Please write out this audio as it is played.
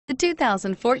The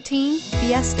 2014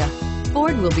 Fiesta.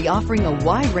 Ford will be offering a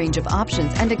wide range of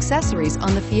options and accessories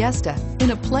on the Fiesta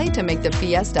in a play to make the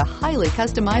Fiesta highly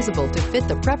customizable to fit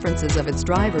the preferences of its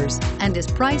drivers and is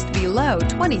priced below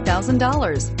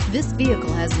 $20,000. This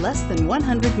vehicle has less than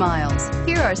 100 miles.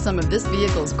 Here are some of this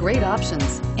vehicle's great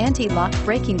options: anti-lock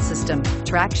braking system,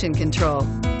 traction control,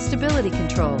 stability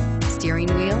control,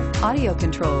 steering wheel audio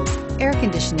controls, air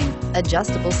conditioning,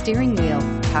 adjustable steering wheel,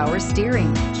 power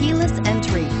steering, keyless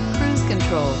entry, cruise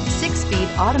control, 6-speed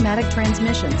automatic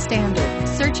transmission standard.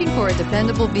 Searching for a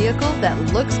dependable vehicle that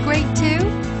looks great too?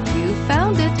 You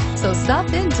found it, so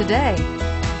stop in today.